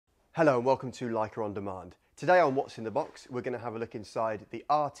Hello and welcome to Leica On Demand. Today on What's in the Box, we're going to have a look inside the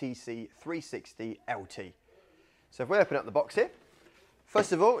RTC360 LT. So if we open up the box here,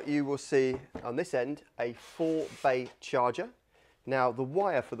 first of all, you will see on this end a 4-bay charger. Now the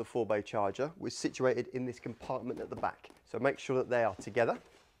wire for the 4-bay charger was situated in this compartment at the back, so make sure that they are together.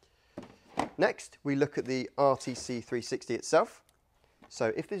 Next, we look at the RTC360 itself.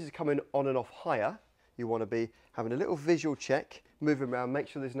 So if this is coming on and off higher, you want to be having a little visual check, moving around, make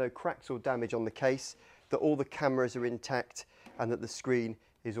sure there's no cracks or damage on the case, that all the cameras are intact and that the screen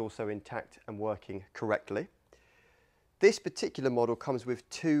is also intact and working correctly. This particular model comes with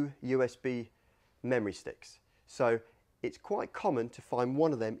 2 USB memory sticks, so it's quite common to find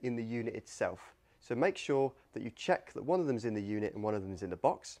one of them in the unit itself. So make sure that you check that one of them is in the unit and one of them is in the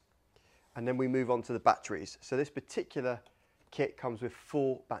box. And then we move on to the batteries. So this particular kit comes with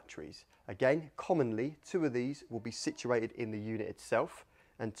 4 batteries. Again, commonly 2 of these will be situated in the unit itself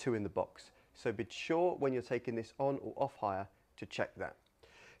and 2 in the box. So be sure when you're taking this on or off hire to check that.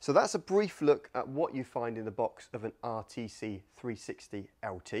 So that's a brief look at what you find in the box of an RTC360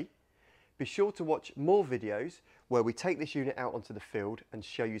 LT. Be sure to watch more videos where we take this unit out onto the field and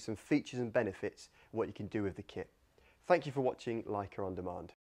show you some features and benefits of what you can do with the kit. Thank you for watching Leica On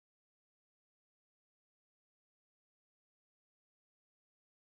Demand.